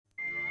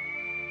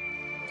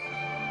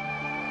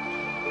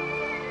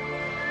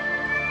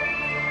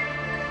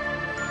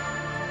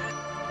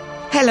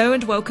Hello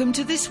and welcome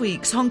to this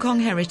week's Hong Kong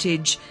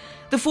Heritage.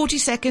 The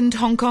 42nd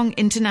Hong Kong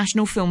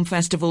International Film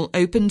Festival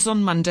opens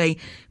on Monday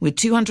with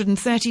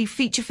 230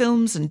 feature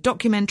films and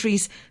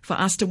documentaries for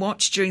us to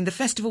watch during the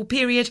festival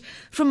period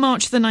from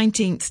March the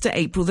 19th to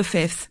April the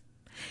 5th.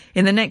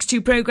 In the next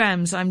two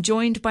programmes, I'm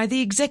joined by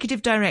the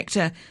Executive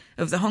Director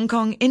of the Hong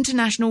Kong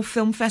International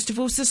Film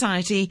Festival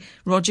Society,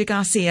 Roger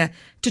Garcia,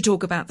 to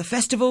talk about the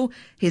festival,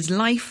 his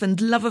life and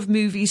love of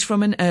movies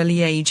from an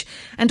early age,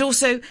 and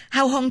also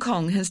how Hong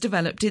Kong has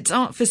developed its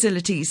art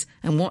facilities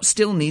and what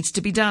still needs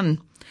to be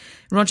done.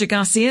 Roger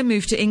Garcia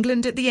moved to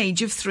England at the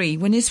age of 3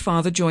 when his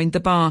father joined the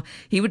bar.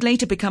 He would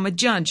later become a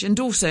judge and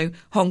also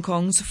Hong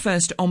Kong's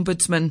first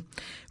ombudsman.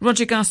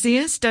 Roger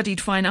Garcia studied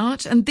fine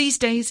art, and these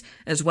days,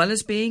 as well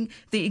as being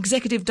the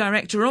executive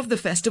director of the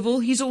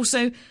festival, he's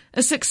also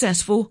a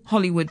successful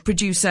Hollywood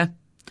producer.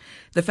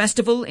 The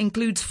festival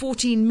includes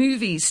 14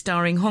 movies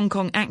starring Hong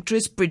Kong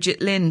actress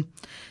Brigitte Lin.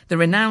 The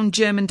renowned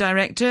German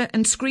director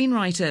and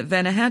screenwriter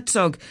Werner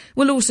Herzog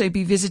will also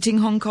be visiting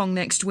Hong Kong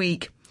next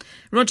week.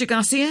 Roger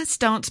Garcia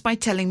starts by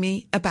telling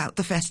me about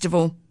the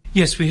festival.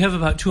 Yes, we have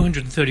about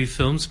 230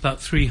 films, about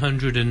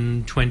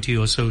 320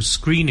 or so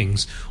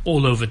screenings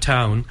all over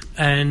town.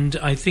 And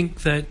I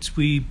think that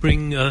we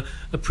bring a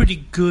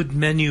pretty good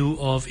menu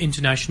of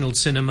international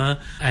cinema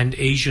and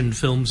Asian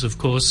films, of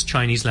course,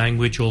 Chinese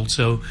language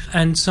also,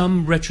 and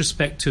some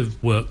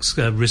retrospective works.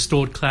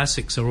 Restored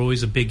classics are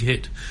always a big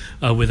hit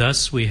with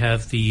us. We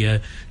have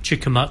the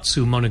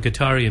Chikamatsu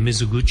Monogatari, a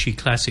Mizoguchi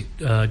classic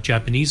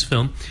Japanese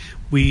film.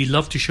 We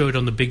love to show it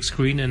on the big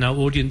screen, and our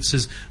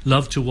audiences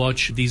love to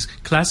watch these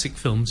classic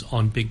films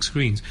on big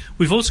screens.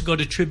 We've also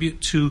got a tribute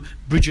to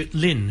Brigitte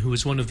Lin, who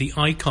is one of the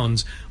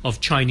icons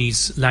of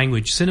Chinese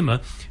language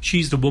cinema.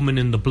 She's the woman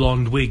in the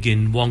blonde wig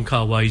in Wong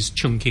Kar-wai's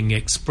Chungking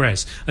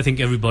Express. I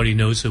think everybody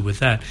knows her with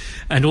that.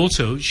 And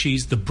also,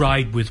 she's the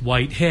bride with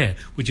white hair,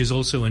 which is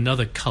also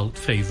another cult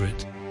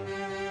favorite.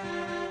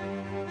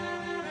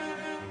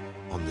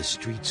 On the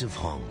streets of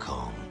Hong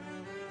Kong,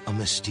 a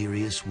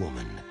mysterious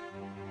woman,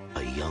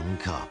 a young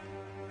cop,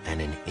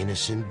 and an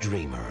innocent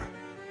dreamer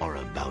are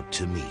about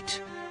to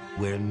meet,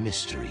 where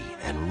mystery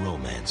and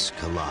romance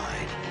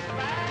collide.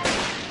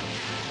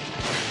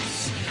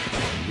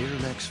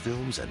 Miramax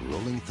Films and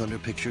Rolling Thunder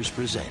Pictures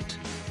present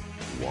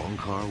Wong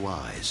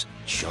Kar-wai's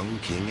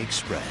Chungking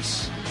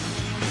Express.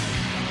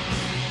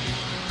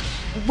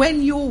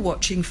 When you're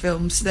watching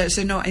films,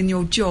 so not in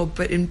your job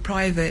but in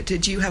private,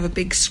 do you have a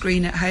big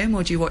screen at home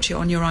or do you watch it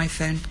on your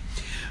iPhone?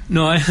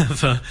 No, I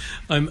have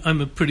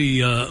I'm a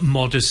pretty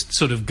modest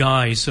sort of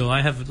guy, so I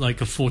have like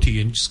a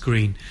 40-inch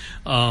screen,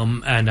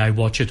 and I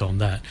watch it on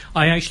that.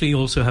 I actually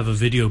also have a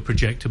video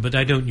projector, but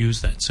I don't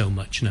use that so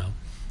much now.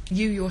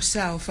 You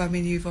yourself, I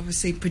mean, you've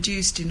obviously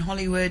produced in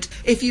Hollywood.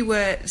 If you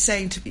were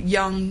saying to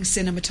young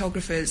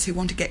cinematographers who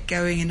want to get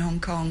going in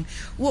Hong Kong,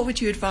 what would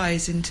you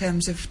advise in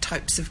terms of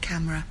types of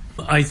camera?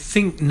 I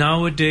think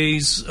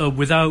nowadays,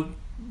 without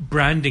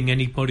branding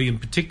anybody in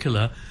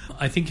particular,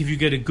 I think if you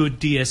get a good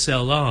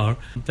DSLR,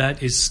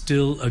 that is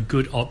still a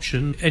good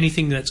option.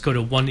 Anything that's got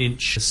a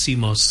 1-inch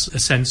CMOS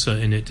sensor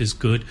in it is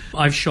good.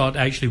 I've shot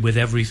actually with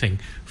everything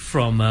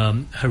from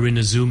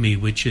Harinazumi,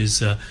 which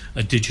is a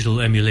digital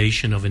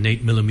emulation of an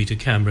 8mm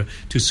camera,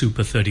 to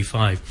Super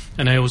 35.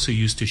 And I also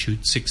used to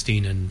shoot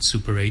 16 and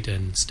Super 8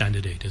 and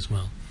Standard 8 as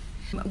well.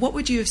 What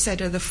would you have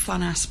said are the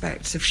fun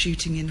aspects of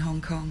shooting in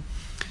Hong Kong?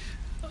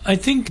 I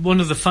think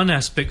one of the fun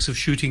aspects of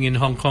shooting in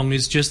Hong Kong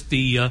is just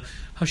the,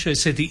 how should I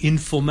say, the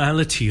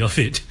informality of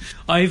it.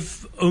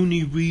 I've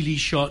only really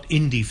shot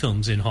indie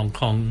films in Hong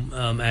Kong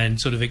and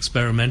sort of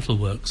experimental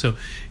work, so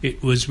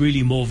it was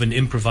really more of an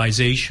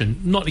improvisation,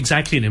 not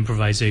exactly an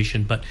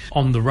improvisation, but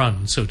on the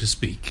run, so to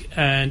speak,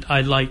 and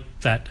I like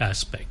that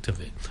aspect of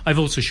it. I've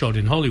also shot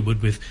in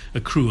Hollywood with a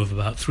crew of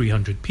about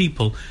 300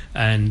 people,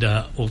 and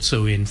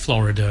also in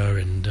Florida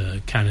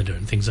and Canada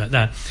and things like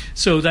that.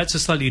 So that's a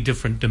slightly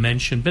different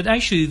dimension, but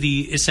actually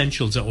the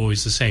essentials are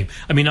always the same.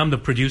 I mean, I'm the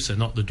producer,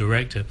 not the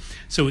director,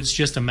 so it's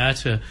just a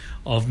matter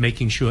of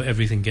making sure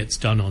everything gets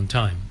done on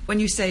time. When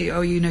you say,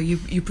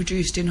 you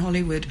produced in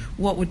Hollywood,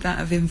 what would that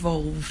have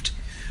involved?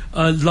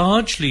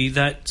 Largely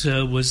that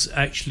was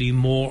actually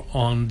more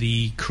on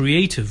the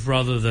creative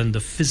rather than the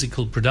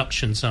physical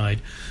production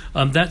side.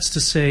 That's to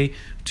say,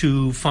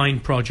 to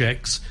find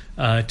projects,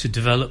 to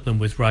develop them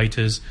with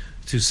writers,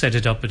 to set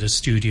it up at a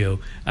studio,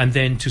 and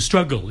then to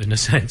struggle, in a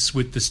sense,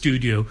 with the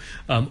studio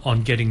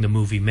on getting the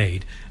movie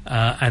made.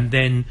 And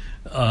then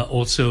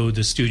also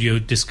the studio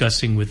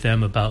discussing with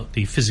them about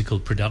the physical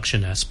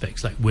production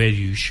aspects, like where do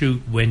you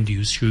shoot, when do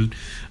you shoot,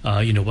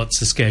 what's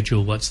the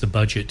schedule, what's the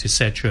budget,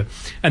 etc.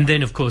 And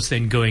then, of course,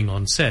 then going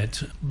on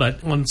set.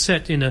 But on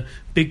set in a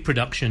big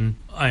production,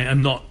 I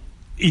am not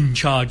in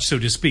charge, so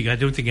to speak. I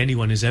don't think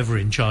anyone is ever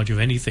in charge of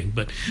anything,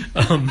 but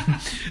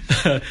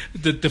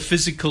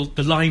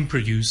the line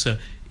producer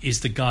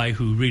is the guy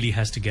who really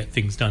has to get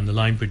things done, the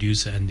line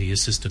producer and the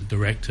assistant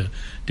director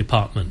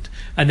department.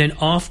 And then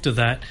after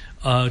that,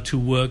 to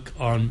work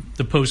on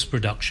the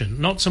post-production,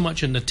 not so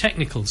much in the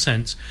technical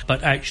sense,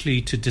 but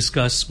actually to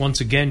discuss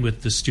once again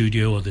with the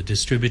studio or the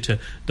distributor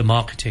the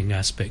marketing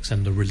aspects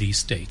and the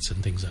release dates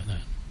and things like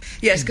that.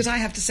 Yes, because I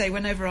have to say,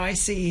 whenever I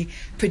see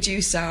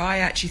producer, I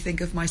actually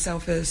think of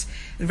myself as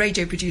the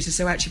radio producer.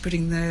 So actually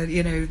putting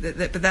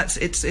but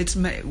it's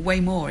way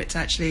more. It's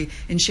actually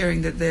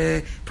ensuring that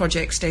the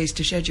project stays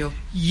to schedule.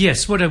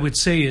 Yes, what I would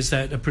say is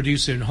that a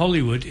producer in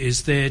Hollywood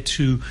is there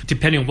to,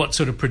 depending on what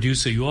sort of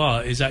producer you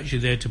are, is actually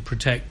there to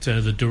protect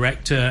the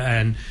director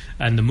and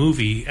the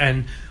movie.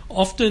 And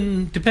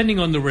often, depending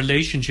on the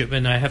relationship,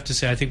 and I have to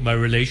say I think my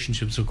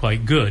relationships are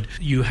quite good,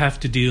 you have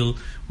to deal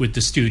with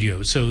the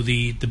studio. So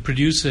the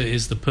producer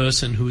is the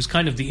person who is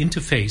kind of the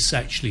interface,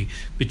 actually,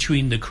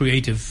 between the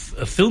creative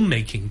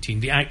filmmaking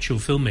team, the actual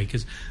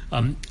filmmakers,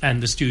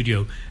 and the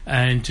studio.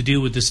 And to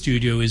deal with the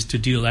studio is to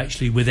deal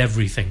actually with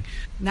everything.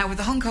 Now, with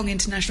the Hong Kong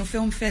International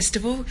Film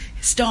Festival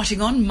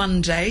starting on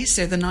Monday,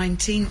 so the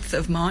 19th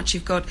of March,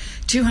 you've got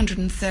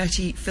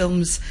 230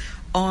 films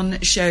on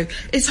show.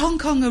 Is Hong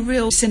Kong a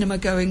real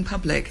cinema-going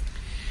public?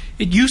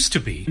 It used to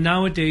be.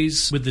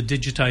 Nowadays, with the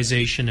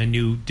digitization and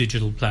new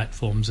digital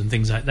platforms and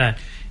things like that,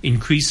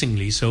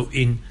 increasingly so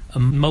in a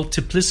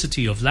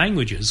multiplicity of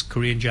languages,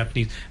 Korean,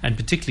 Japanese, and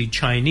particularly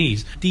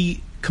Chinese, the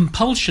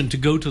compulsion to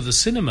go to the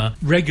cinema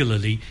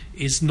regularly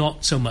is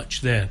not so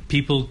much there.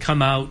 People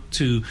come out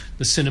to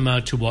the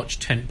cinema to watch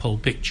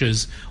tentpole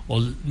pictures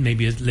or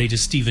maybe a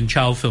latest Stephen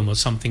Chow film or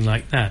something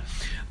like that.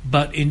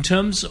 But in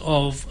terms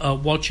of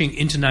watching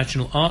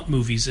international art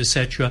movies,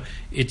 etc.,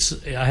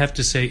 I have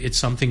to say it's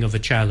something of a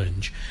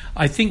challenge.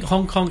 I think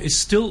Hong Kong is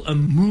still a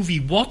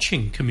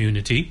movie-watching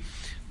community,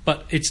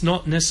 but it's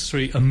not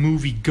necessarily a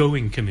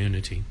movie-going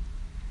community.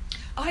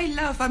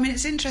 I mean,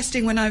 it's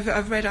interesting when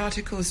I've read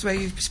articles where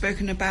you've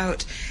spoken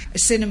about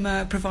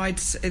cinema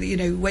provides,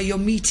 where you're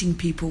meeting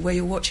people, where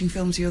you're watching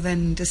films, you're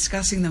then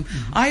discussing them.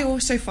 Mm-hmm. I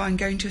also find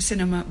going to a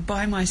cinema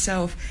by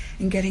myself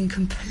and getting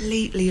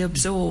completely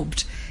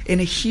absorbed in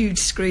a huge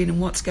screen and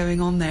what's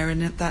going on there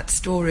and that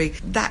story,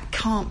 that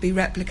can't be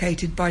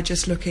replicated by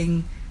just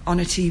looking on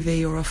a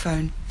TV or a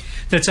phone.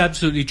 That's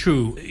absolutely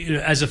true.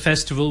 As a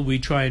festival, we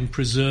try and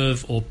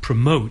preserve or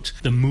promote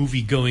the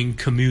movie-going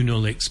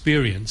communal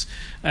experience.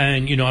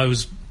 And, I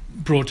was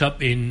brought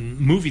up in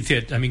movie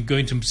theatre,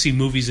 going to see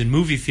movies in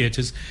movie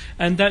theatres,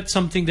 and that's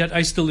something that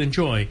I still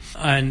enjoy.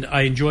 And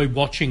I enjoy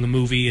watching a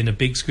movie in a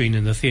big screen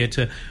in the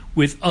theatre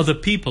with other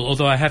people,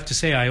 although I have to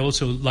say I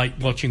also like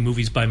watching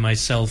movies by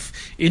myself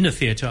in a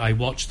theatre. I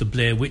watched the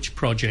Blair Witch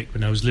Project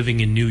when I was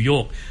living in New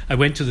York. I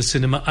went to the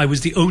cinema. I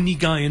was the only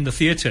guy in the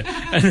theatre,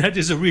 and that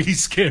is a really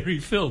scary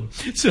film.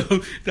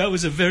 So that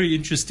was a very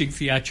interesting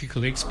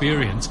theatrical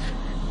experience.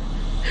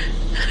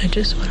 I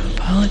just want to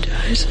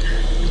apologize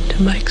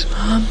to Mike's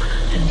mom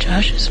and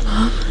Josh's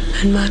mom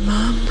and my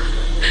mom.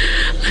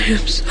 I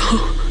am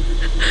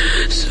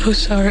so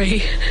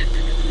sorry,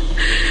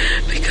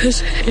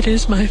 because it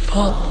is my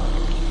fault,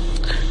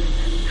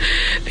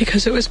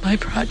 because it was my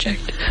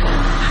project.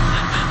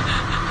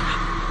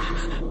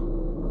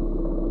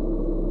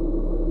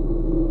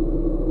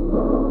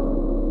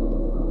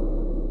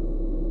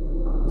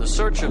 The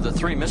search of the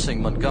 3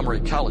 missing Montgomery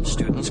College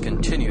students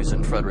continues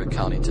in Frederick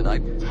County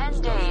tonight.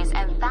 10 days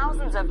and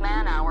thousands of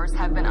man-hours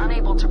have been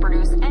unable to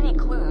produce any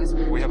clues.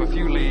 We have a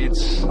few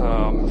leads,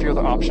 a few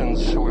other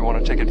options we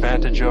want to take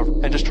advantage of,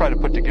 and just try to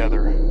put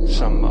together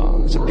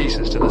some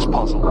pieces to this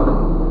puzzle.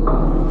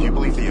 Do you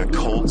believe the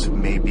occult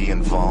may be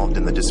involved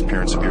in the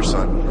disappearance of your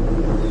son?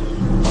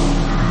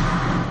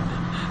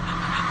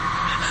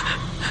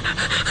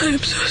 I am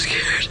so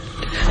scared.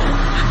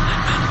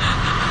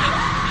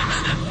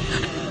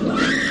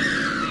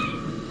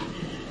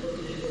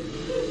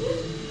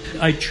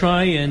 I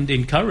try and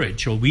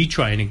encourage, or we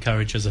try and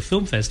encourage as a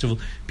film festival,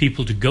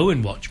 people to go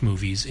and watch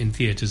movies in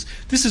theatres.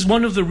 This is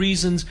one of the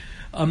reasons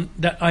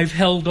that I've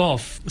held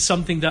off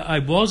something that I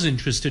was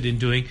interested in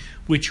doing,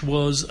 which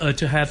was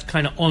to have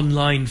kind of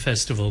online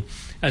festival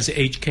as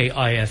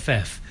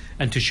HKIFF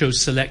and to show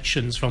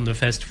selections from the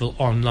festival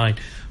online.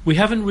 We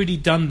haven't really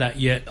done that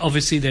yet.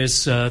 Obviously,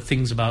 there's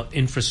things about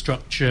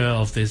infrastructure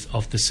of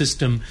the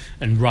system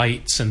and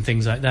rights and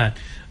things like that.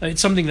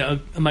 It's something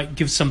that I might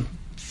give some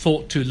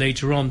thought to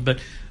later on, but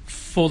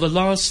for the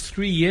last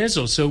 3 years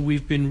or so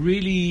we've been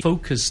really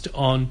focused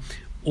on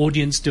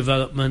audience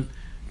development,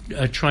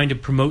 trying to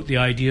promote the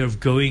idea of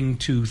going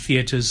to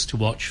theatres to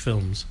watch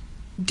films.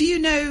 Do you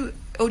know,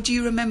 or do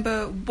you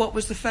remember what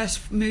was the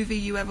first movie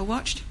you ever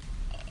watched?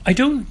 I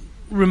don't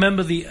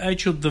remember the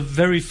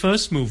very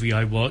first movie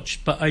I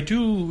watched, but I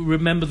do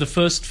remember the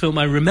first film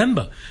I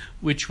remember,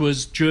 which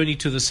was Journey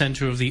to the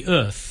Centre of the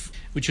Earth.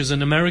 which was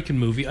an American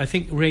movie. I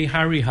think Ray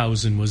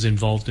Harryhausen was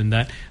involved in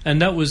that,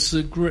 and that was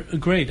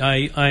great.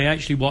 I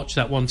actually watched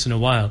that once in a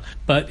while,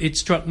 but it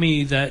struck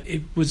me that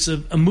it was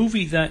a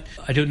movie that,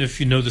 I don't know if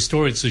you know the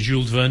story, it's a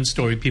Jules Verne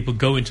story. People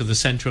go into the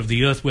center of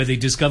the earth where they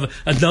discover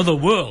another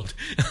world.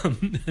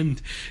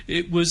 And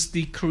it was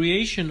the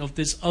creation of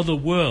this other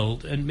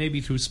world, and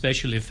maybe through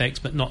special effects,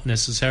 but not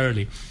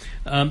necessarily,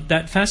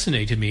 that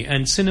fascinated me.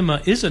 And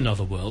cinema is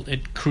another world.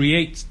 It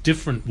creates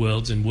different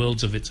worlds and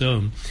worlds of its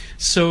own.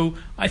 So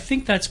I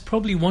think that's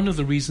probably one of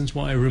the reasons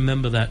why I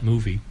remember that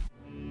movie.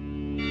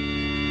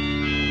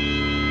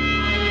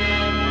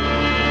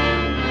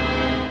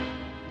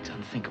 It's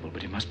unthinkable,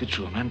 but it must be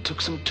true. A man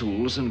took some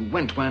tools and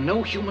went where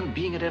no human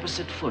being had ever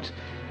set foot.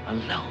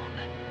 Alone.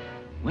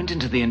 Went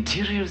into the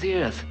interior of the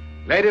earth.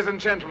 Ladies and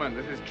gentlemen,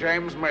 this is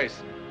James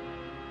Mason.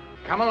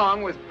 Come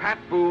along with Pat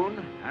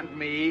Boone and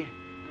me,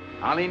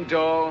 Arlene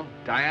Dahl,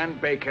 Diane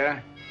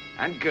Baker,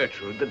 and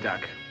Gertrude the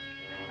Duck,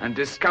 and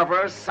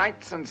discover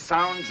sights and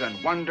sounds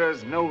and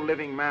wonders no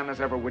living man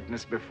has ever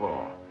witnessed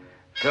before,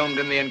 filmed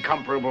in the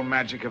incomparable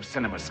magic of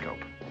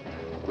CinemaScope.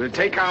 We'll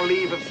take our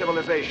leave of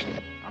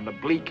civilization on the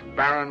bleak,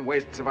 barren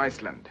wastes of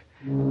Iceland,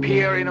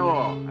 peer in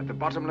awe at the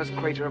bottomless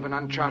crater of an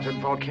uncharted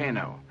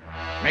volcano,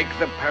 make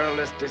the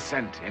perilous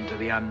descent into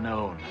the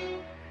unknown.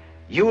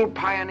 You'll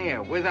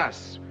pioneer with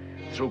us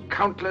through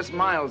countless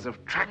miles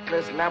of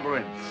trackless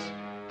labyrinths,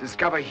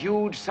 discover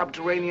huge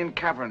subterranean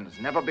caverns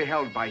never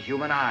beheld by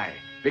human eye,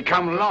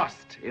 become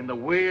lost in the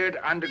weird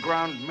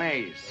underground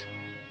maze.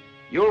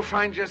 You'll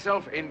find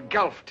yourself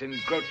engulfed in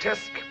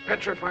grotesque,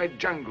 petrified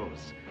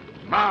jungles,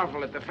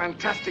 marvel at the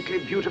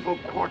fantastically beautiful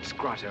quartz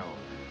grotto,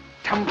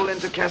 tumble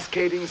into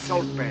cascading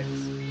salt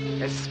beds,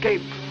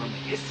 escape from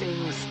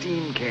hissing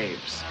steam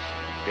caves,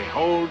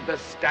 behold the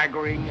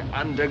staggering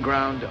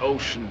underground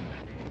ocean.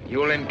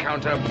 You'll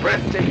encounter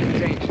breathtaking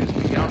dangers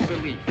beyond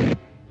belief,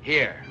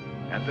 here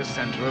at the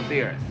center of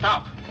the earth.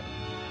 Stop.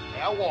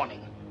 Fair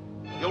warning.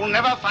 You'll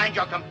never find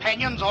your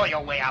companions or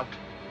your way out.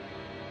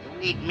 You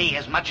need me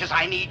as much as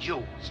I need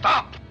you.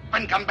 Stop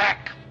and come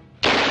back.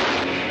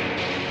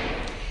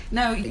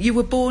 Now, you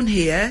were born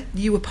here,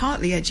 you were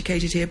partly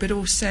educated here, but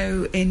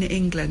also in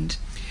England.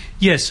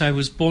 Yes, I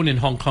was born in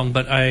Hong Kong,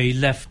 but I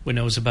left when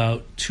I was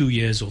about 2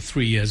 years or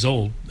 3 years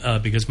old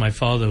because my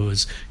father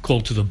was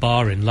called to the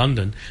bar in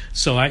London.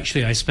 So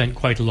actually I spent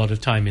quite a lot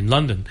of time in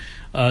London.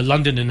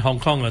 London and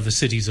Hong Kong are the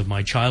cities of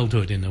my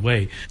childhood in a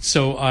way.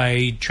 So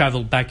I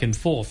travelled back and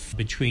forth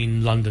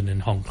between London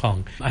and Hong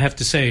Kong. I have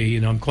to say,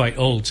 I'm quite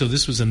old, so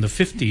this was in the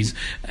 50s.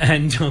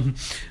 And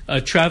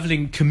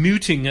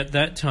commuting at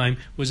that time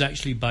was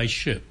actually by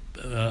ship.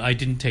 I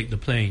didn't take the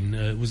plane.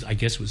 I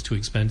guess it was too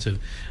expensive.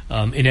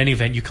 In any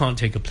event, you can't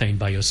take a plane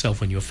by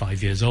yourself when you're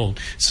 5 years old.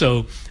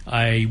 So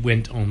I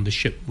went on the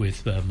ship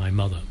with my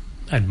mother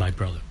and my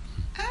brother.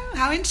 Oh,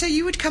 how so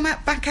you would come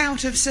back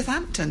out of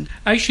Southampton?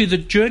 Actually, the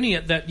journey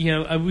at that,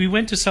 we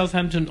went to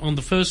Southampton on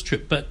the first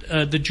trip, but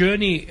the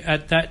journey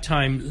at that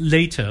time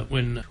later,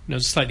 when I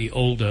was slightly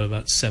older,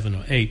 about 7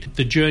 or 8,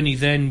 the journey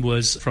then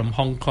was from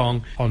Hong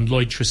Kong on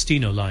Lloyd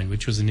Tristino line,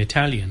 which was an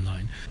Italian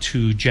line,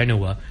 to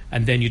Genoa,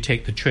 and then you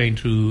take the train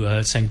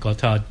through St.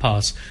 Gothard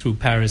Pass, through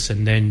Paris,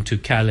 and then to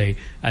Calais,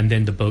 and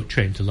then the boat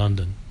train to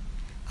London.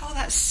 Oh,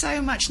 that's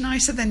so much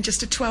nicer than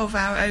just a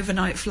 12-hour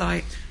overnight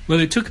flight. Well,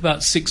 it took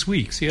about 6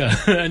 weeks, yeah,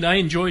 and I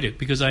enjoyed it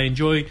because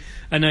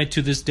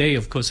to this day,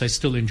 of course, I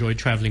still enjoy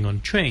travelling on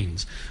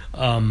trains,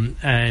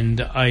 and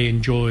I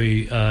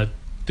enjoy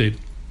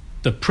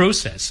the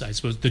process, I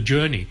suppose, the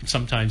journey,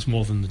 sometimes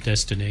more than the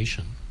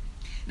destination.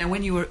 Now,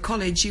 when you were at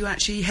college, you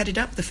actually headed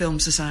up the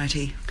Film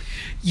Society.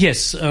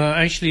 Yes,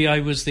 actually, I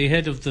was the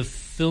head of the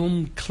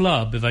film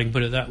club, if I can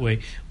put it that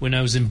way, when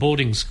I was in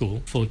boarding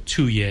school for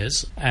 2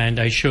 years, and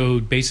I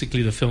showed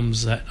basically the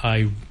films that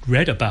I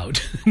read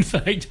about, in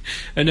fact.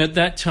 And at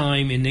that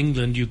time in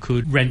England, you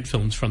could rent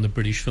films from the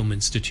British Film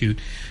Institute.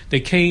 They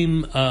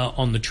came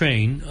on the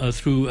train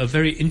through a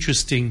very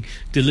interesting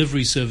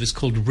delivery service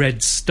called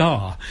Red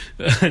Star,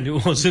 and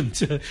it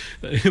wasn't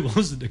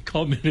a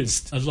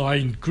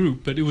communist-aligned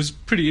group, but it was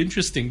pretty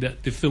interesting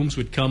that the films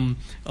would come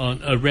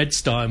on a Red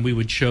Star, and we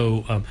would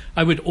show.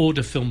 I would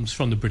order films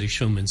from the British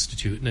Film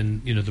Institute,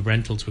 and the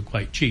rentals were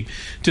quite cheap.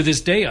 To this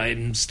day, I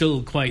am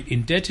still quite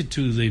indebted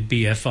to the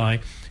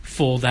BFI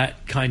for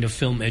that kind of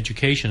film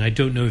education. I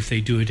don't know if they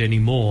do it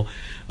anymore,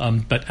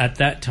 but at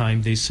that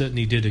time they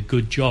certainly did a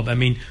good job. I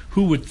mean,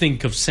 who would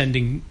think of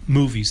sending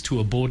movies to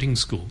a boarding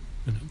school?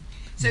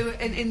 So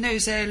in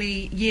those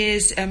early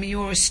years,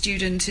 you're a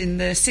student in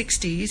the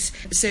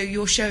 60s, so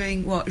you're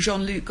showing what,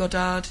 Jean-Luc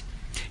Godard?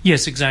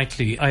 Yes,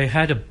 exactly. I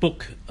had a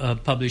book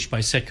published by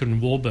Secker and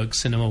Wahlberg,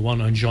 Cinema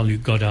One, on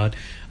Jean-Luc Godard.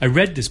 I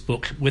read this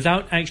book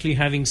without actually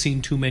having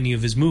seen too many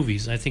of his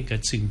movies. I think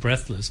I'd seen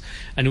Breathless,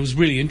 and it was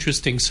really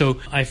interesting.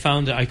 So I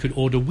found that I could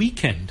order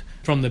Weekend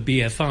from the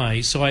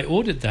BFI, so I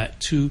ordered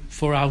that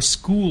for our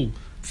school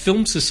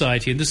Film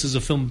Society, and this is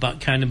a film about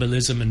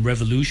cannibalism and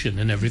revolution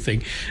and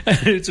everything.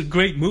 It's a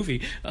great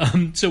movie.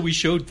 So we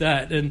showed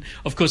that. And,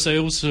 of course, I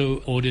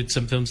also ordered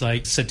some films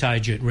like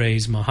Satyajit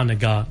Ray's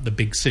Mahanagar, The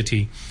Big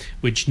City,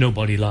 which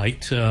nobody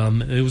liked.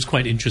 It was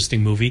quite an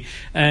interesting movie.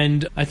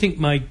 And I think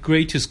my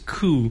greatest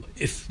coup,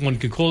 if one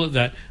could call it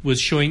that, was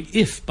showing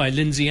If by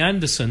Lindsay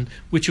Anderson,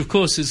 which, of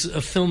course, is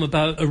a film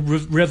about a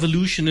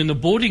revolution in a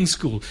boarding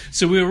school.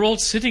 So we were all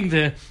sitting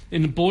there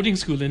in a boarding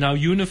school in our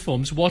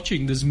uniforms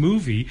watching this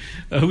movie,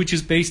 which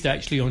is based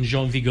actually on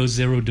Jean Vigo's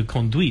Zero de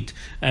Conduite,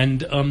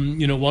 and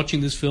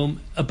watching this film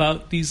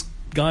about these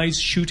guys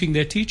shooting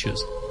their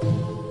teachers.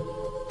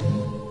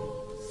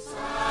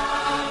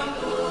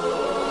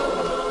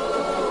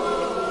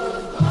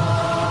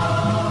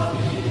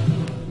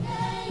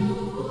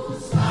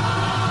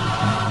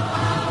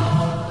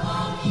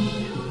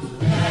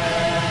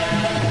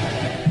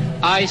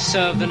 I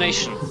serve the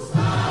nation.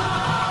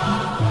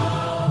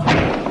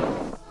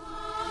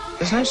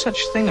 There's no such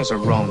thing as a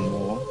wrong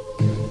war.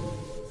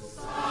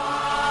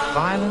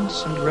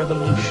 Violence and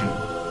revolution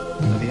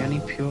are the only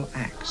pure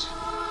acts.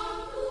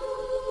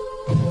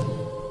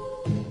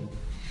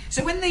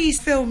 So when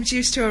these films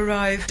used to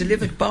arrive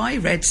delivered by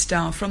Red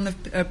Star from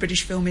the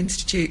British Film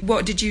Institute,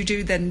 what did you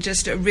do then?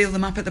 Just reel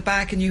them up at the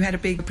back, and you had a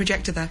big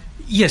projector there?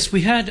 Yes,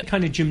 we had a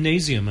kind of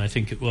gymnasium, I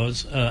think it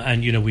was,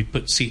 and we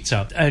put seats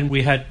out, and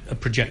we had a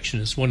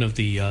projectionist. One of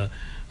the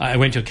I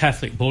went to a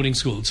Catholic boarding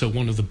school, so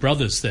one of the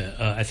brothers there,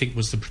 I think,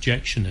 was the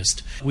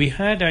projectionist. We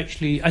had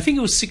actually, I think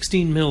it was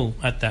 16mm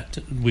at that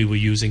we were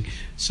using.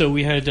 So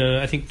we had,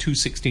 I think, 2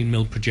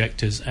 16mm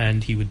projectors,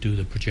 and he would do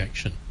the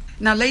projection.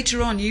 Now,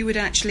 later on, you would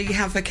actually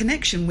have a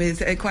connection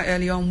with, quite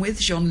early on, with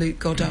Jean-Luc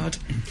Godard.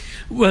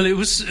 Well, it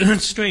was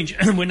strange.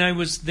 When I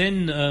was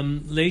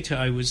then, later,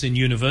 I was in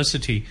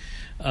university,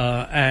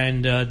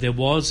 and there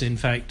was, in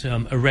fact,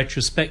 a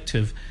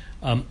retrospective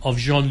of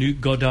Jean-Luc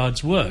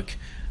Godard's work.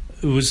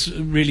 It was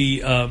really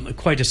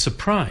quite a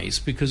surprise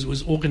because it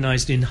was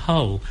organised in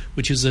Hull,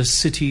 which is a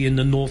city in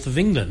the north of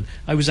England.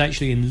 I was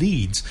actually in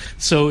Leeds,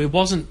 so it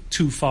wasn't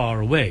too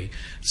far away.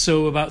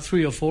 So about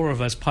 3 or 4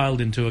 of us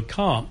piled into a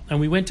car, and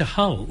we went to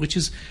Hull, which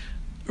is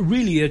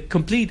really a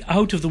complete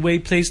out-of-the-way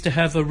place to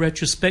have a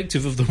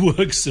retrospective of the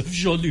works of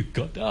Jean-Luc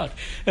Godard.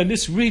 And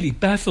this really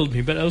baffled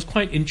me, but I was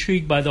quite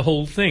intrigued by the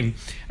whole thing.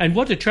 And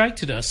what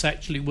attracted us,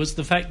 actually, was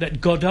the fact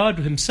that Godard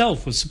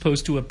himself was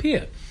supposed to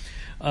appear.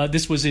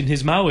 This was in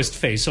his Maoist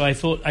phase, so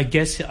I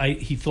guess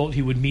he thought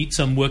he would meet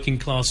some working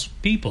class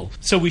people.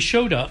 So we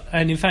showed up,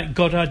 and in fact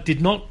Godard did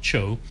not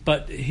show,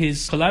 but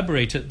his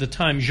collaborator at the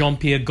time,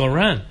 Jean-Pierre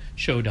Gorin,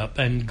 showed up,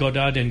 and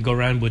Godard and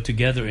Gorin were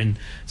together in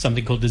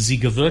something called the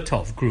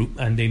Ziga-Vertov group,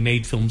 and they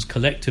made films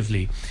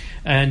collectively.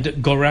 And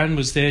Gorin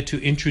was there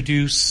to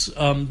introduce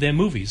their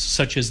movies,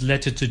 such as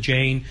Letter to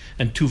Jane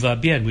and Tout va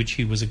bien, which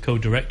he was a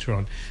co-director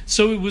on.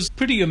 So it was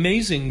pretty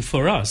amazing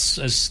for us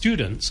as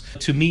students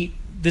to meet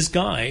this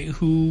guy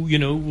who,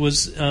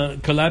 was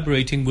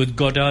collaborating with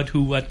Godard,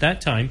 who at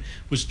that time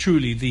was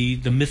truly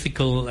the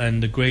mythical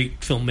and the great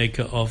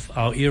filmmaker of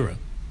our era.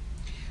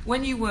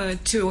 When you were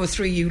 2 or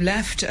 3, you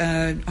left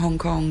Hong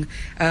Kong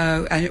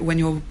when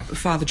your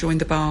father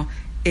joined the bar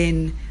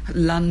in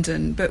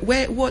London. But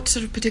what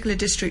sort of particular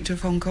district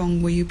of Hong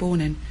Kong were you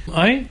born in?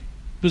 I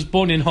was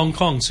born in Hong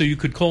Kong, so you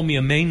could call me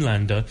a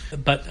mainlander,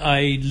 but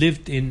I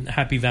lived in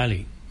Happy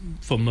Valley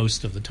for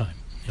most of the time.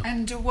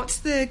 And what's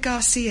the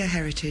Garcia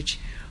heritage?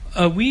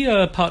 We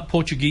are part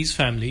Portuguese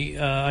family.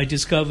 I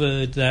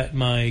discovered that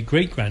my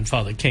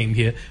great-grandfather came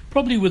here,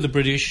 probably with the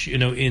British, in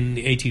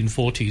the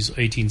 1840s,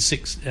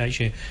 1860.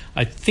 Actually,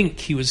 I think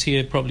he was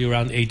here probably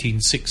around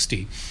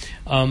 1860.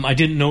 I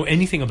didn't know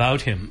anything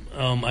about him.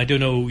 I don't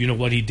know,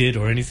 what he did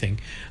or anything.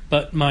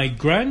 But my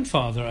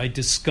grandfather, I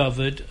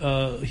discovered,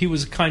 he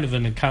was kind of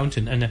an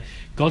accountant, and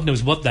God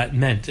knows what that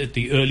meant at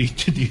the early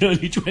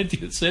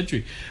 20th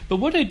century. But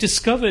what I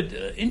discovered,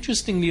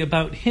 interestingly,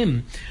 about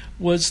him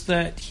was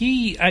that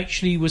he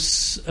actually was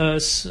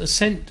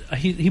sent.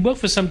 He worked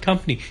for some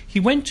company. He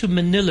went to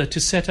Manila to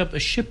set up a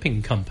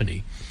shipping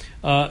company.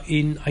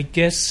 I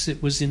guess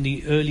it was in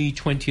the early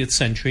 20th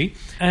century,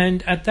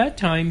 and at that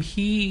time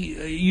he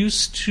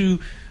used to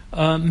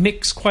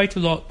mix quite a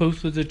lot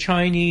both with the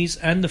Chinese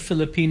and the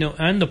Filipino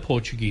and the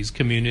Portuguese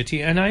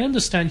community, and I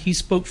understand he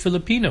spoke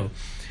Filipino,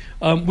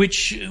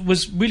 which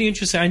was really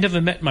interesting. I never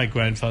met my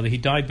grandfather. He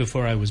died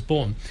before I was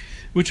born,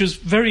 which was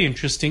very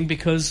interesting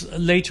because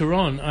later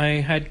on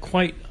I had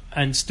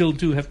and still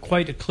do have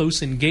quite a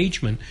close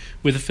engagement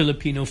with the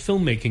Filipino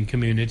filmmaking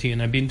community,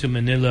 and I've been to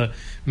Manila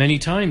many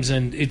times,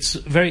 and it's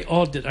very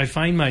odd that I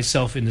find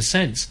myself, in a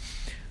sense,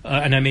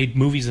 and I made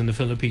movies in the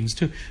Philippines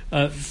too,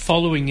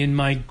 following in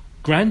my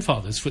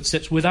grandfather's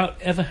footsteps without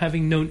ever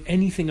having known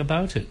anything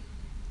about it.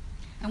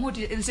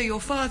 And so your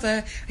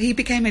father, he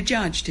became a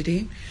judge, did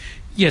he?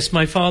 Yes,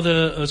 my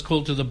father was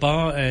called to the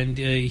bar, and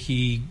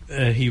he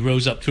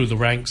rose up through the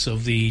ranks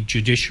of the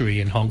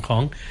judiciary in Hong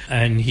Kong,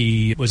 and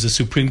he was a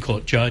Supreme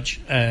Court judge,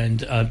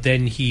 and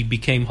then he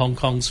became Hong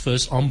Kong's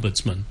first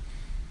ombudsman.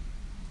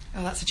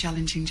 Oh, that's a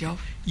challenging job.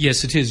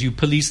 Yes, it is. You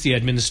police the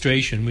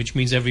administration, which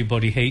means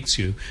everybody hates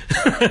you.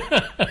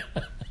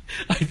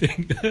 I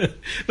think.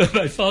 But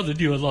my father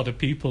knew a lot of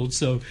people,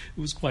 so it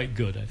was quite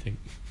good, I think.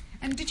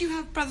 And did you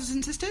have brothers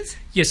and sisters?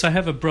 Yes, I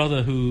have a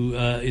brother who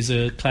is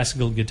a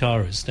classical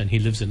guitarist, and he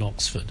lives in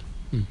Oxford.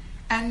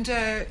 And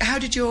how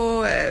did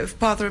your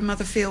father and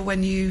mother feel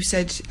when you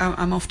said,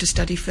 I'm off to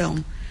study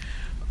film?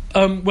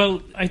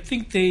 Well, I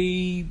think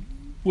they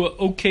were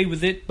okay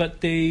with it,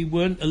 but they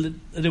weren't.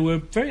 They were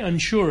very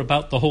unsure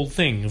about the whole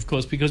thing, of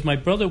course, because my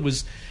brother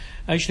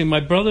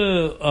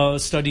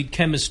studied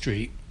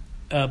chemistry,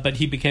 but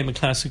he became a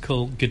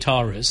classical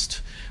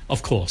guitarist.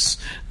 Of course,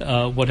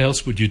 what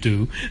else would you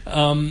do?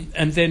 And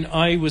then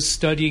I was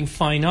studying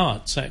fine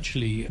arts,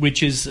 actually,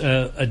 which is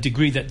a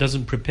degree that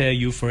doesn't prepare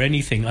you for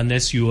anything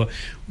unless you are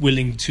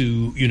willing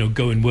to,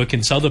 go and work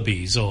in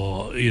Sotheby's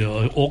or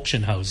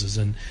auction houses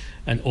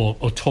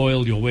or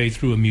toil your way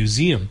through a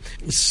museum.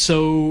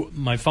 So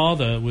my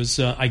father was,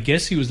 I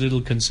guess he was a little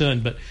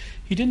concerned, but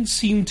he didn't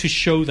seem to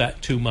show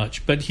that too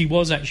much. But he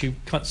was actually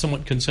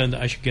somewhat concerned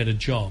that I should get a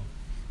job.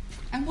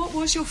 And what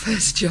was your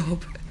first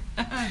job?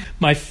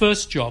 My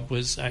first job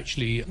was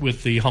actually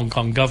with the Hong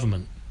Kong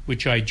government,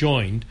 which I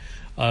joined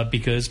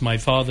because my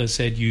father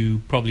said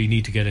you probably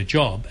need to get a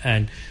job.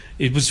 And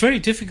it was very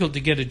difficult to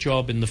get a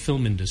job in the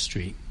film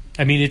industry.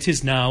 I mean, it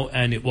is now,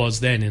 and it was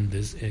then in the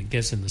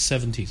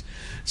 70s.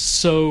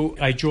 So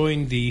I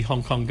joined the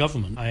Hong Kong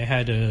government. I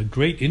had a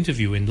great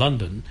interview in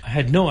London. I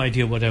had no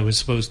idea what I was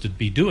supposed to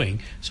be doing.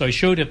 So I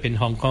showed up in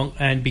Hong Kong,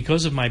 and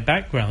because of my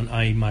background,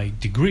 my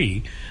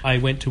degree, I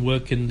went to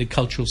work in the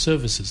Cultural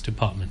Services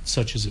Department,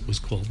 such as it was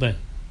called then.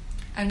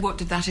 And what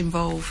did that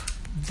involve?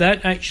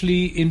 That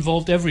actually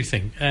involved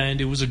everything,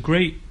 and it was a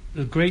great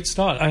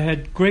start. I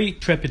had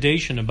great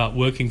trepidation about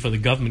working for the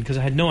government because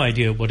I had no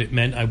idea what it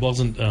meant. I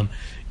wasn't, a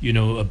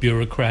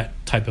bureaucrat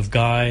type of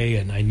guy,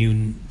 and I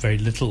knew very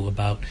little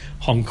about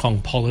Hong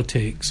Kong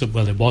politics.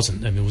 Well, it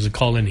wasn't. I mean, it was a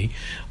colony.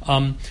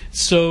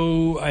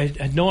 So I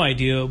had no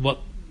idea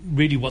what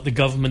the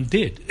government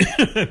did.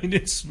 I mean,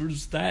 it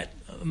was that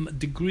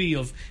degree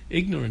of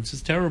ignorance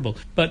is terrible.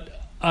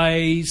 But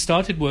I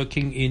started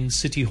working in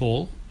City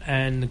Hall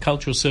and the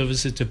Cultural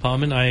Services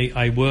Department.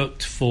 I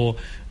worked for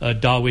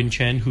Darwin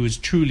Chen, who is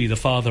truly the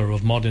father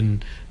of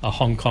modern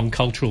Hong Kong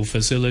cultural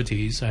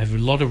facilities. I have a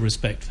lot of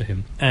respect for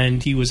him.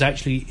 And he was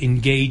actually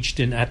engaged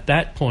in, at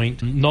that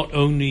point, not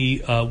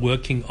only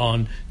working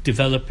on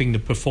developing the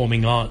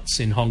performing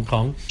arts in Hong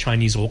Kong,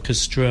 Chinese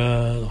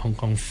orchestra, Hong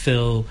Kong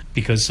Phil,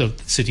 because of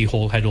City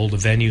Hall had all the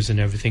venues and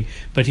everything,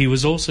 but he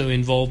was also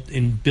involved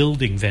in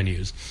building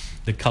venues.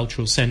 The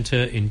Cultural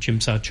Centre in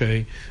Tsim Sha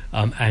Tsui,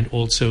 and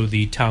also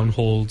the town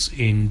halls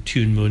in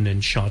Tuen Mun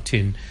and Sha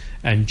Tin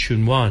and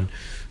Tsuen Wan.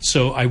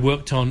 So I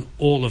worked on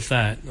all of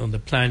that, on the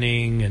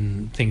planning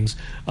and things.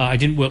 I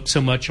didn't work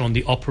so much on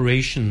the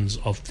operations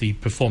of the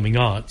performing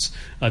arts.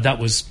 That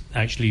was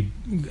actually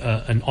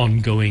an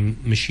ongoing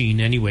machine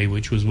anyway,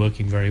 which was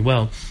working very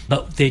well.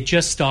 But they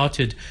just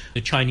started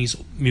the Chinese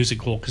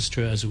Music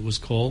Orchestra, as it was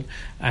called,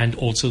 and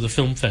also the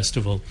film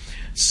festival.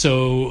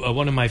 So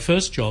one of my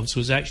first jobs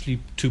was actually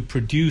to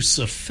produce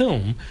a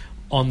film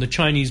on the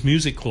Chinese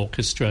Music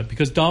Orchestra,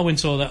 because Darwin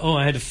saw that,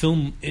 I had a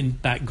film in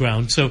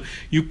background, so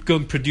you go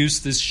and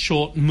produce this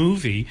short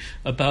movie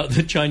about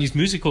the Chinese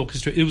Music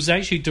Orchestra. It was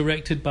actually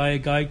directed by a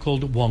guy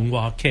called Wong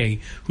Wah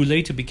Kei, who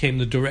later became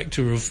the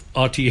director of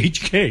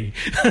RTHK.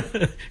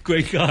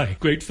 Great guy,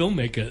 great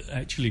filmmaker,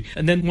 actually.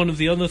 And then one of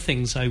the other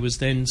things I was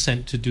then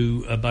sent to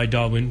do by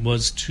Darwin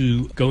was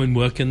to go and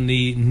work in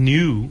the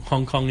new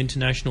Hong Kong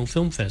International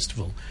Film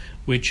Festival,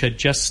 which had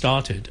just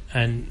started,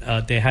 and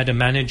they had a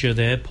manager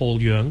there, Paul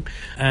Yeung,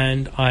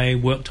 and I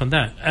worked on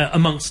that,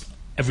 amongst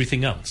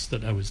everything else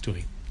that I was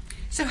doing.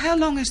 So how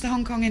long has the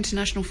Hong Kong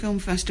International Film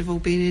Festival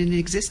been in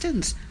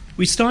existence?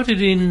 We started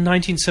in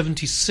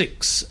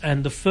 1976,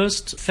 and the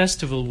first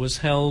festival was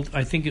held,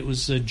 I think it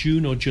was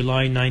June or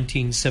July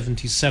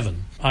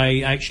 1977. I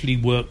actually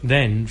worked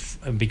then,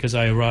 because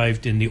I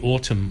arrived in the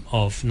autumn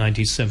of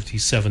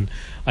 1977,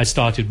 I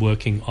started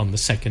working on the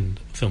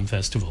second film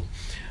festival.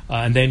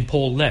 And then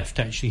Paul left.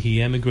 Actually,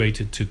 he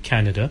emigrated to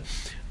Canada,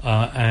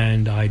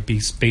 and I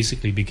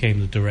basically became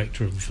the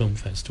director of the film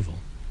festival.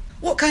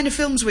 What kind of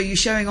films were you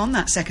showing on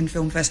that second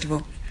film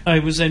festival? I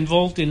was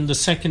involved in the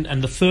second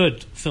and the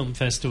third film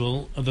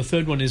festival. The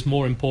third one is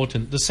more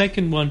important. The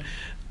second one,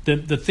 the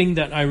thing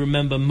that I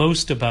remember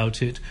most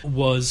about it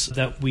was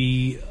that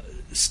we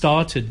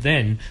started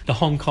then the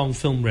Hong Kong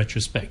Film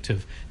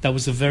Retrospective. That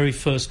was the very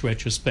first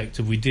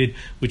retrospective we did,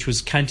 which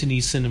was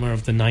Cantonese cinema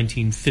of the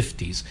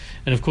 1950s.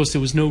 And of course there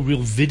was no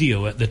real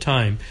video at the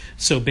time,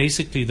 so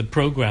basically the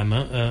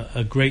programmer,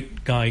 a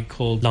great guy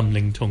called Lam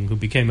Ling Tung, who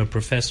became a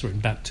professor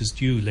in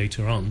Baptist U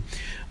later on,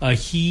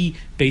 he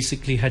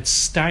basically had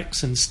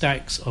stacks and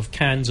stacks of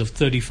cans of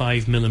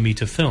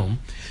 35mm film,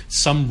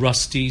 some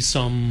rusty,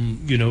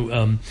 some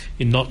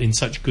not in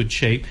such good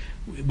shape.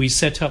 We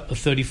set up a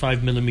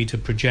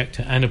 35mm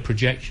projector and a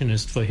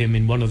projectionist for him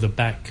in one of the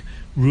back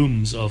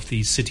rooms of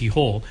the City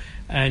Hall.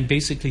 And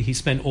basically he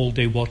spent all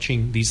day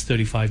watching these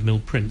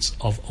 35mm prints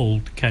of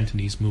old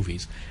Cantonese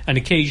movies. And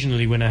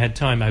occasionally when I had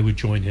time I would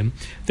join him.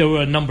 There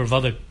were a number of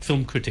other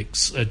film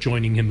critics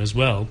joining him as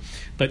well.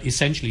 But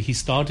essentially he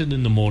started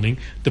in the morning,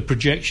 the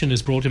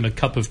projectionist brought him a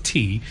cup of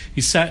tea,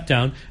 he sat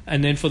down,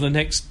 and then for the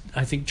next,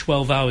 I think,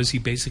 12 hours he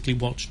basically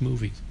watched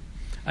movies.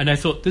 And I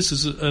thought this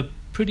is a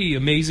pretty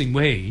amazing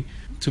way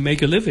to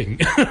make a living.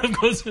 Of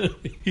course,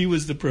 he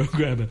was the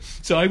programmer.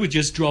 So I would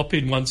just drop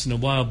in once in a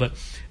while. But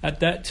at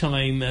that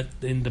time,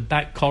 in the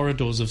back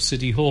corridors of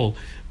City Hall,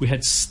 we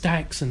had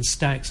stacks and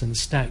stacks and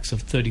stacks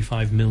of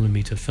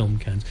 35mm film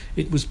cans.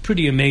 It was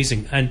pretty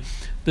amazing. And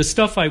the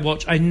stuff I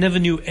watched, I never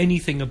knew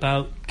anything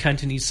about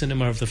Cantonese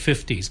cinema of the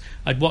 50s.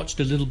 I'd watched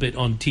a little bit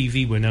on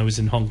TV when I was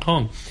in Hong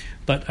Kong,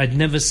 but I'd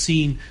never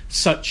seen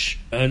such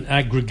an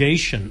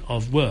aggregation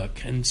of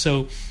work. And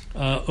so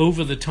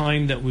over the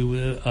time that we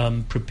were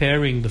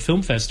preparing the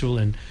film festival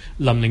and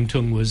Lam Ling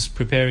Tung was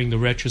preparing the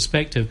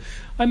retrospective,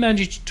 I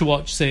managed to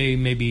watch, say,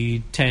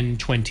 maybe 10,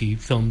 20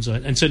 films,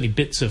 and certainly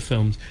bits of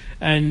films,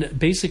 and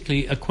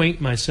basically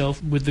acquaint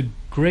myself with the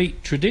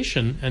great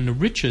tradition and the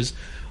riches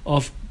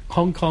of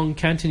Hong Kong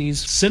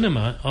Cantonese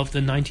cinema of the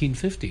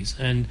 1950s.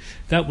 And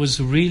that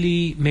was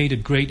really made a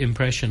great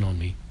impression on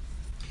me.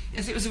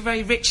 Yes, it was a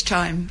very rich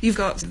time. You've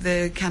got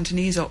the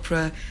Cantonese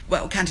opera,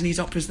 well, Cantonese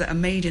operas that are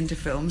made into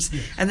films.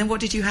 Yes. And then what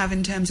did you have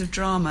in terms of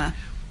drama?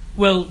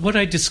 Well, what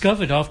I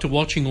discovered after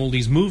watching all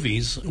these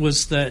movies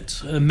was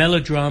that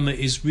melodrama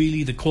is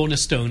really the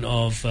cornerstone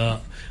of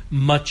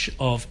much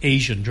of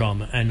Asian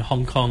drama, and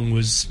Hong Kong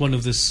was one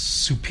of the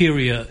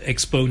superior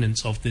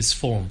exponents of this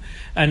form.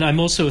 And I'm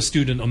also a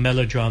student of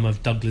melodrama,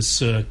 of Douglas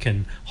Sirk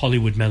and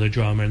Hollywood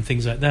melodrama and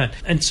things like that.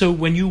 And so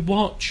when you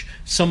watch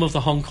some of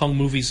the Hong Kong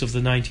movies of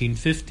the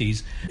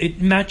 1950s, it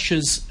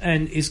matches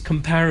and is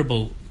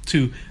comparable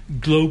to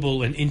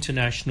global and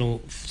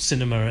international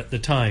cinema at the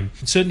time.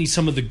 Certainly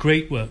some of the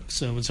great works,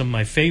 some of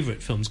my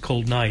favourite films,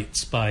 Cold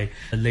Nights by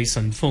Lei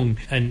Sun-fung,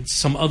 and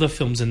some other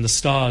films in the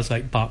stars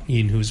like Bak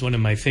Yin, who is one of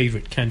my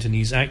favourite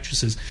Cantonese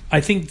actresses. I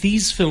think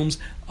these films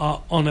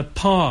are on a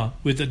par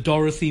with the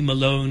Dorothy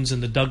Malones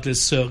and the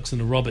Douglas Sirks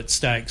and the Robert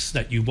Stacks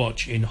that you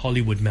watch in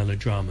Hollywood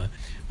melodrama.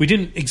 We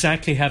didn't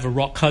exactly have a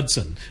Rock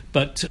Hudson,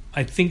 but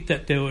I think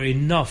that there were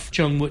enough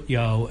Zheng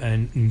Wut-yao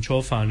and Ng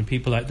Chao-fan and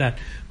people like that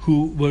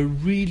who were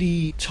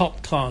really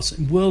top-class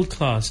and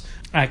world-class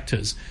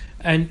actors.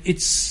 And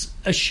it's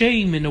a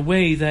shame in a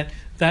way that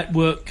that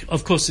work,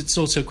 of course it's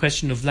also a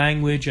question of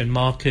language and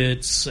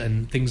markets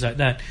and things like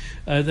that,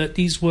 that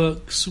these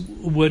works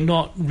were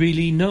not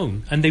really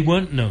known, and they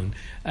weren't known.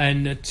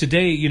 And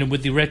today, you know,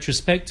 with the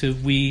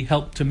retrospective, we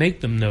help to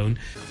make them known.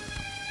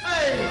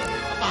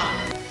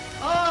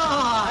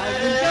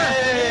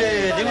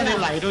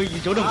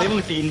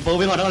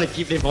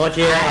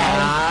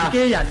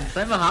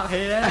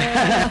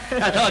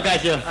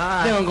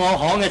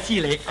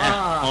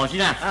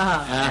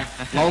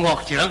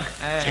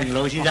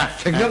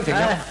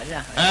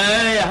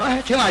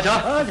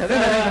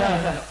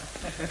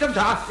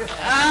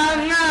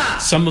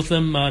 Some of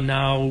them are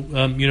now,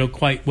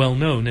 quite well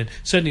known, and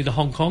certainly the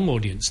Hong Kong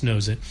audience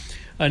knows it.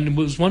 And it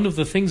was one of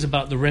the things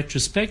about the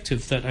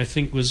retrospective that I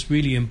think was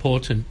really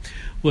important,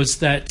 was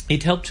that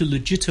it helped to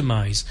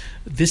legitimize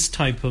this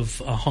type of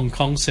Hong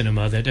Kong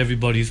cinema that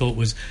everybody thought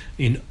was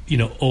in,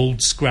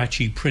 old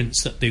scratchy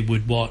prints that they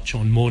would watch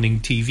on morning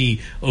TV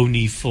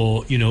only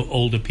for,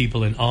 older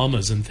people in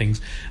armours and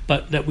things.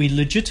 But that we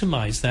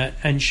legitimized that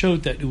and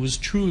showed that it was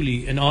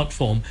truly an art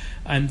form,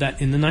 and that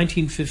in the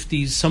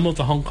 1950s some of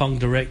the Hong Kong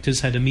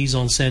directors had a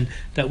mise-en-scène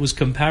that was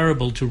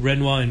comparable to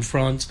Renoir in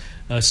France,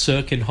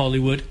 Sirk in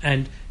Hollywood,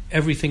 and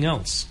everything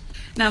else.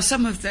 Now,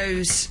 some of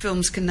those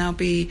films can now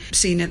be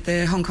seen at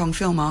the Hong Kong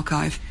Film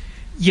Archive.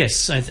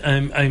 Yes,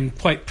 I'm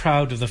quite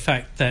proud of the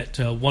fact that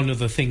one of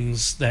the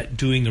things that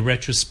doing the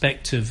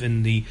retrospective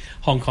in the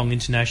Hong Kong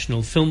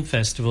International Film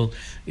Festival,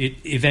 it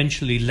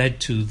eventually led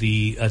to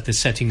the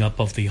setting up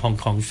of the Hong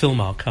Kong Film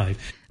Archive.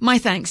 My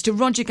thanks to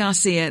Roger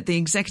Garcia, the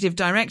Executive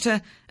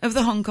Director of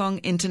the Hong Kong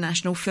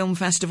International Film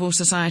Festival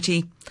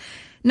Society.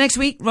 Next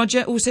week,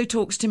 Roger also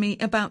talks to me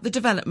about the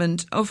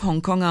development of Hong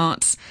Kong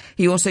arts.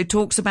 He also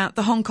talks about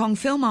the Hong Kong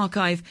Film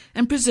Archive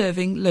and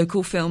preserving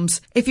local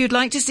films. If you'd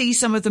like to see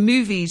some of the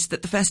movies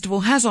that the festival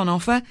has on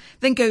offer,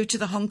 then go to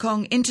the Hong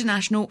Kong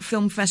International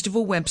Film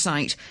Festival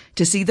website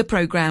to see the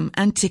programme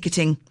and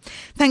ticketing.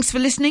 Thanks for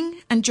listening,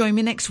 and join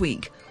me next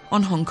week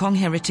on Hong Kong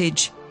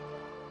Heritage.